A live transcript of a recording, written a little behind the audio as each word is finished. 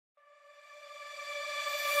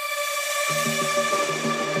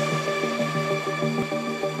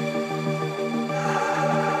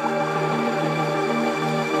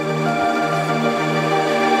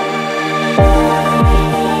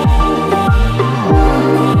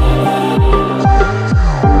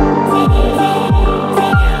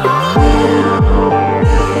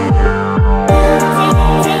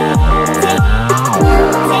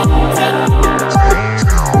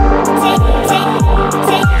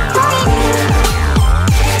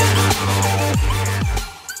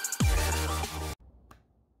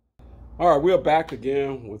All right, we're back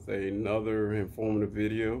again with another informative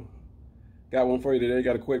video. Got one for you today,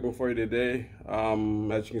 got a quick one for you today.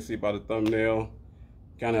 As you can see by the thumbnail,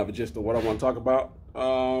 kind of have a gist of what I want to talk about.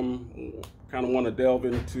 Kind of want to delve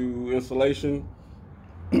into insulation,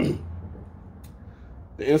 the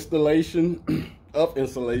installation of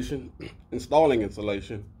insulation, installing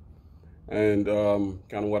insulation, and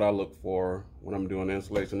kind of what I look for when I'm doing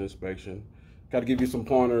insulation inspection. Got to give you some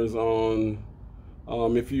pointers on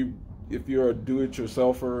if you're a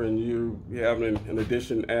do-it-yourselfer and you have an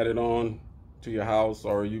addition added on to your house,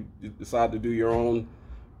 or you decide to do your own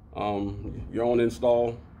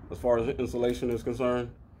install as far as insulation is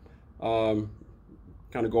concerned, kind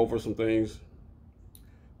of go over some things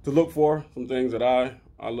to look for, some things that I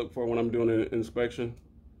look for when I'm doing an inspection,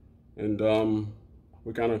 and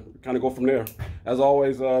we kind of go from there. As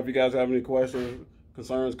always, if you guys have any questions,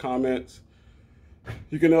 concerns, comments,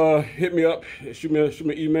 you can hit me up, shoot me an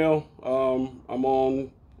email. I'm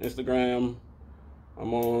on Instagram,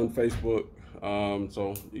 I'm on Facebook,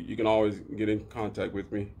 so you can always get in contact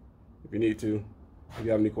with me if you need to, if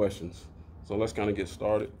you have any questions. So let's kind of get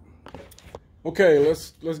started. Okay,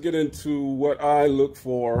 let's get into what I look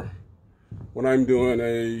for when I'm doing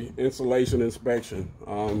a insulation inspection.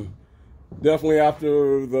 Definitely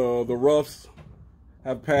after the roughs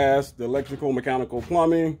have passed, the electrical, mechanical,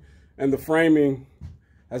 plumbing, and the framing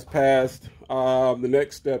has passed, the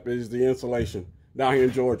next step is the insulation down here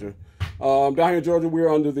in Georgia. Down here in Georgia, we're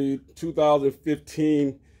under the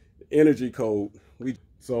 2015 Energy Code.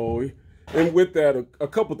 And with that, a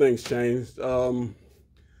couple things changed.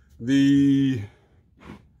 The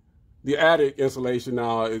attic insulation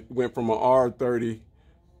now, it went from an R30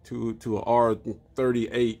 to an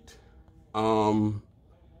R38.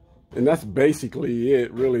 And that's basically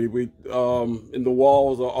it, really. In the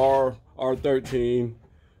walls are R13.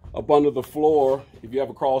 Up under the floor, if you have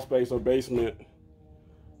a crawl space or basement,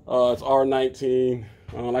 it's R19.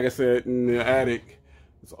 Like I said, in the attic,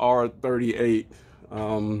 it's R38.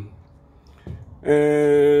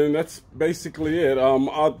 And that's basically it.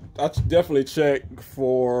 I definitely check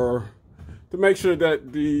to make sure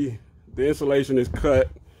that the insulation is cut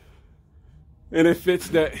and it fits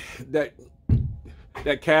that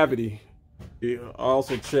cavity. I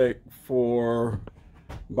also check for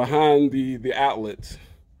behind the outlets,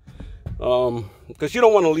 because you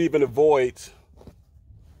don't want to leave any voids.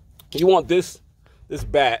 You want this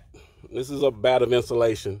bat. This is a bat of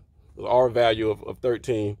insulation, the R value of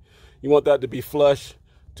 13. You want that to be flush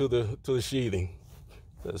to the sheathing,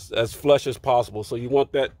 as flush as possible. So you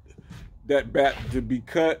want that bat to be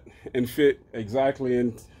cut and fit exactly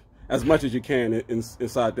in as much as you can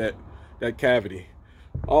inside that cavity.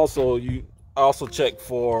 Also, you check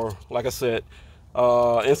for, like I said,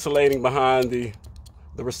 insulating behind the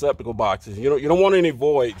receptacle boxes. You don't want any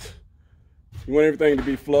voids. You want everything to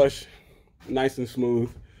be flush, nice and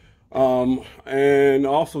smooth. And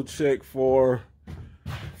also check for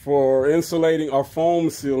insulating or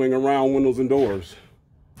foam sealing around windows and doors.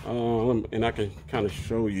 And I can kind of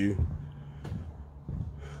show you.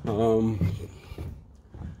 Because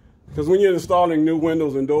when you're installing new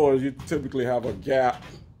windows and doors, you typically have a gap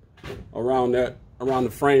around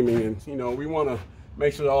the framing, and we want to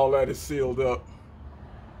make sure all that is sealed up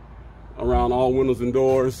around all windows and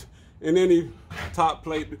doors. And any top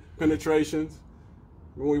plate penetrations,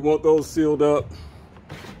 we want those sealed up.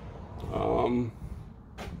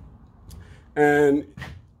 And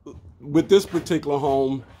with this particular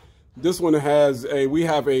home, this one we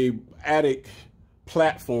have a attic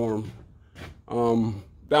platform. Down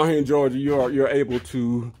here in Georgia, you're able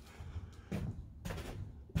to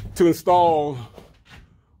install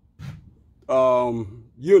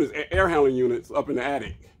units, air handling units up in the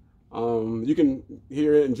attic. You can,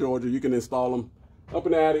 here in Georgia, you can install them up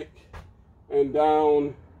in the attic and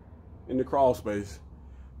down in the crawl space.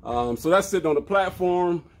 So that's sitting on the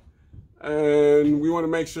platform, and we want to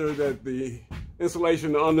make sure that the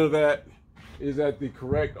insulation under that is at the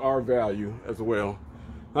correct R value as well.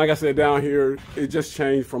 Like I said, down here, it just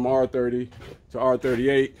changed from R30 to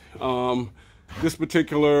R38. This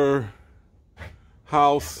particular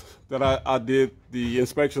house that I did the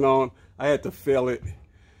inspection on, I had to fail it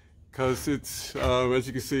because it's, as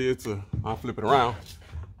you can see, I'll flip it around.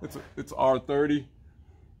 It's R30.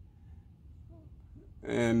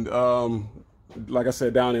 And like I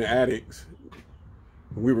said, down in attics,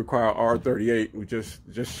 we require R38. We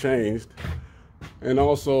just changed. And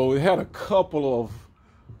also, it had a couple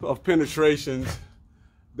of penetrations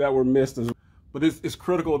that were missed as well. But it's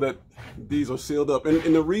critical that these are sealed up.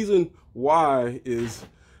 And the reason why is,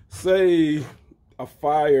 say a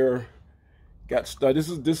fire got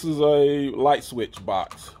started. This is a light switch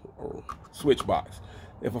box or switch box.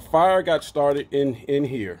 If a fire got started in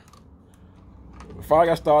here, the fire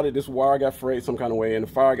got started, this wire got frayed some kind of way, and the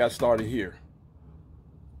fire got started here.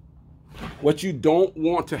 What you don't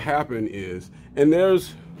want to happen is, and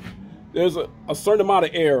there's a certain amount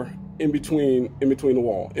of air in between the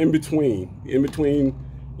wall, in between,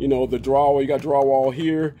 you know, the drywall. You got drywall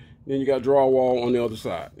here, then you got drywall on the other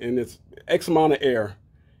side, and it's X amount of air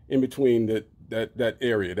in between that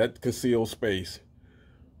area, that concealed space.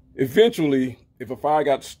 Eventually, if a fire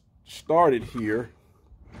got started here,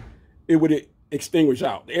 it would extinguish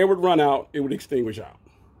out. The air would run out, it would extinguish out.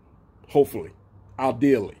 Hopefully,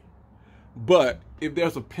 ideally. But if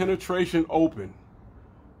there's a penetration open,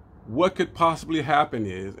 what could possibly happen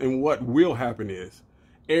is, and what will happen is,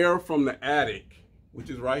 air from the attic, which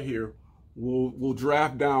is right here, will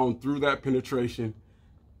draft down through that penetration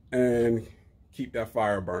and keep that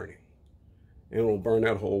fire burning. And it'll burn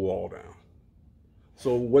that whole wall down.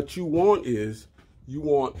 So what you want is, you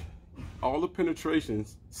want all the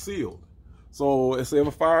penetrations sealed. So let's say if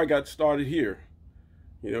a fire got started here,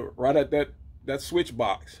 you know, right at that switch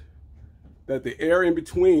box, that the air in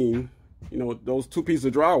between, you know, those two pieces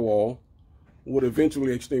of drywall would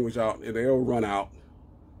eventually extinguish out, and the air will run out.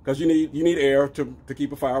 Because you need air to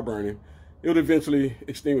keep a fire burning. It would eventually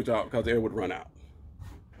extinguish out because the air would run out.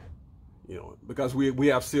 You know, because we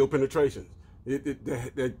have sealed penetrations.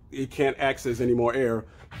 It can't access any more air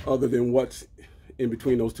other than what's in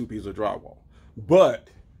between those two pieces of drywall. But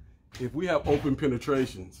if we have open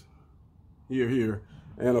penetrations here,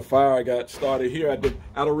 and a fire got started here at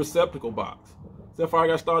a receptacle box. Say a fire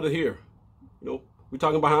got started here. You know, we're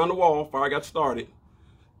talking behind the wall, fire got started.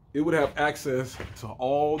 It would have access to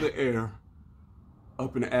all the air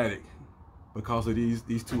up in the attic because of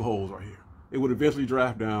these two holes right here. It would eventually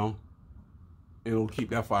draft down and it'll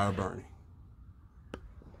keep that fire burning.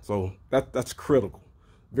 So that's critical.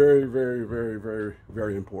 Very, very, very, very,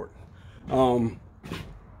 very important. And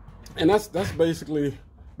that's basically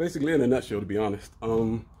in a nutshell, to be honest.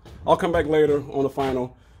 I'll come back later on the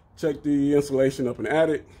final, check the insulation up in the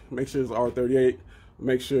attic, make sure it's R38,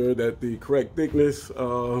 make sure that the correct thickness,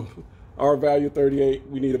 R value 38,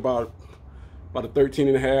 we need about a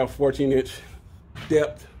 13.5, 14-inch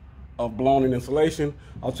depth of blown-in insulation.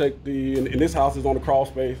 I'll check in this house is on the crawl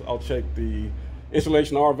space, I'll check the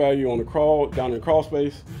insulation R value on the down in the crawl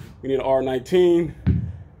space. We need an R19,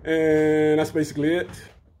 and that's basically it.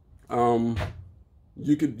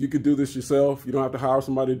 You could do this yourself. You don't have to hire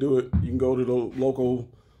somebody to do it. You can go to the local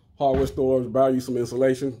hardware stores, buy you some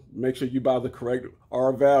insulation. Make sure you buy the correct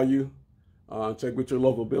R value. Check with your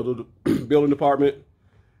local building department,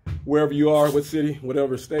 wherever you are, what city,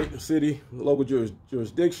 whatever state, city, local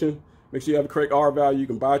jurisdiction. Make sure you have the correct R value. You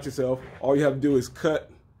can buy it yourself. All you have to do is cut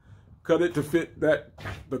it to fit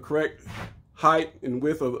the correct height and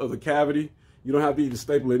width of the cavity. You don't have to even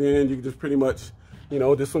staple it in. You can just pretty much, you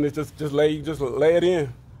know, this one is just lay it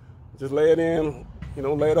in. Just lay it in, you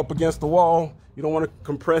know, lay it up against the wall. You don't want to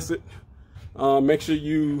compress it. Make sure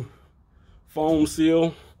you foam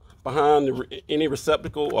seal behind any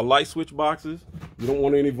receptacle or light switch boxes. You don't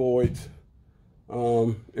want any voids.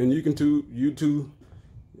 And you can do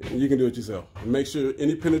it yourself. And make sure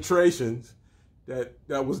any penetrations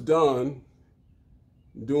that was done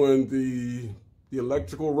during the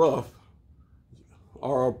electrical rough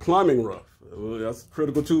or plumbing rough. That's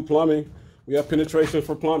critical too. Plumbing, we have penetration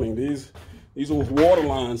for plumbing. These are water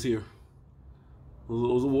lines here.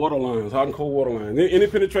 Those are water lines, hot and cold water lines. Any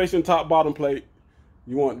penetration top bottom plate,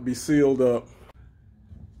 you want to be sealed up.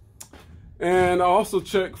 And I also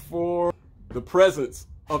check for the presence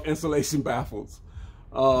of insulation baffles.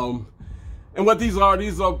 And what these are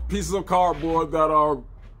pieces of cardboard that are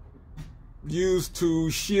used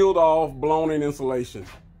to shield off blown-in insulation.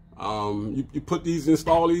 You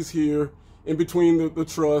install these here in between the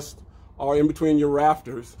truss or in between your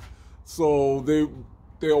rafters. So they're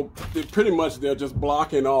just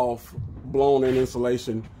blocking off blown-in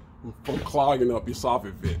insulation from clogging up your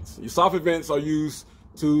soffit vents. Your soffit vents are used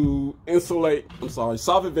to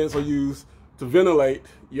soffit vents are used to ventilate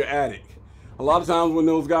your attic. A lot of times when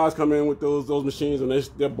those guys come in with those machines and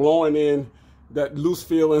they're blowing in that loose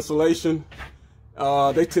fill insulation,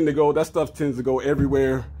 that stuff tends to go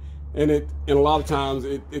everywhere, and a lot of times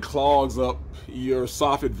it clogs up your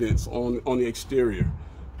soffit vents on the exterior.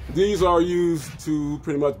 These are used to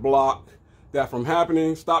pretty much block that from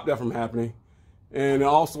happening, stop that from happening, and it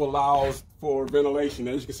also allows for ventilation.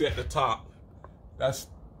 As you can see at the top, that's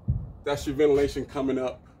your ventilation coming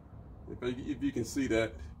up. If you can see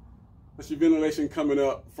that, that's your ventilation coming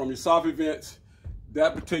up from your soffit vents.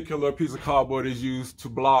 That particular piece of cardboard is used to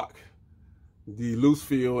block the loose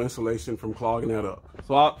fill insulation from clogging that up.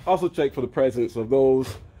 So I also check for the presence of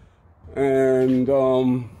those, and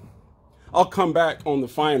I'll come back on the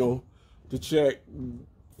final to check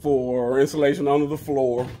for insulation under the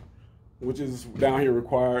floor, which is down here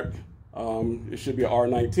required. It should be an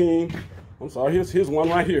R19. I'm sorry, here's one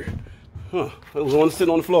right here. It was one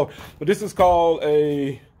sitting on the floor. But this is called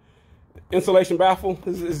a insulation baffle.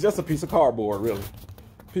 It's just a piece of cardboard, really.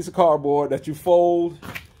 Piece of cardboard that you fold.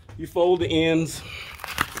 You fold the ends.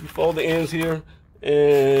 You fold the ends here,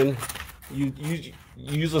 and you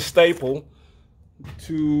use a staple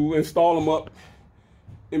to install them up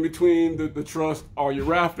in between the truss or your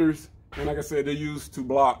rafters. And like I said, they're used to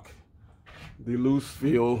block the loose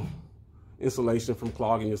fill insulation from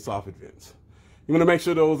clogging your soffit vents. You want to make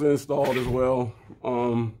sure those are installed as well.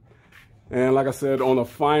 And like I said, on a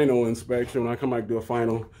final inspection, when I come back to do a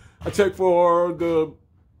final, I check for the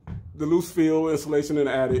loose fill insulation in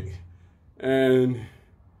the attic and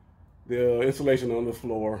the insulation on the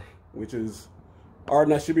floor, which is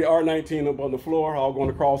should be R19 up on the floor. I'll go in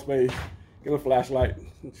the crawl space, get a flashlight,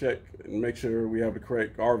 and check and make sure we have the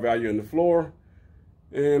correct R value in the floor.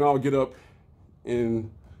 And I'll get up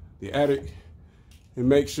in the attic and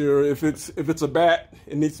make sure if it's a bat,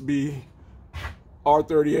 it needs to be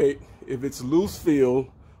R38. If it's loose fill,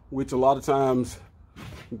 which a lot of times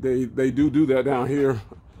they do that down here,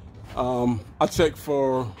 I check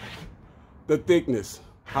for the thickness,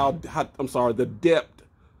 the depth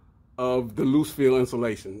of the loose fill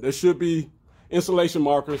insulation. There should be insulation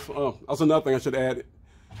markers. That's another thing I should add.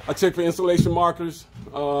 I check for insulation markers.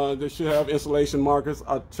 They should have insulation markers.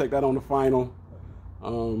 I'll check that on the final.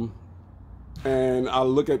 And I'll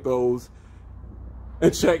look at those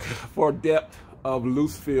and check for depth of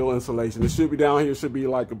loose fill insulation. It should be down here. It should be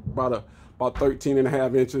like about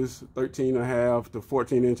 13.5 inches, 13.5 to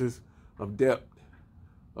 14 inches of depth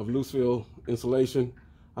of loose fill insulation.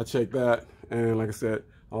 I check that, and like I said,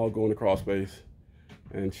 I'll go in the crawl space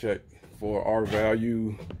and check for R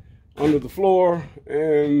value under the floor,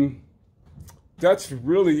 and that's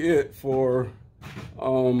really it for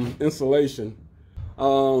insulation.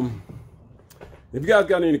 If you guys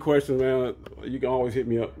got any questions, man, you can always hit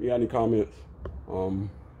me up. You got any comments? I'm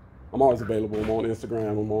always available. I'm on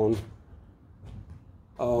Instagram. I'm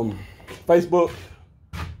on Facebook.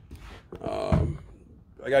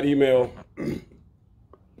 I got email.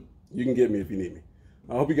 You can get me if you need me.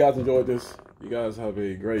 I hope you guys enjoyed this. You guys have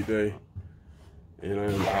a great day, and I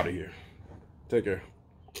am out of here. Take care.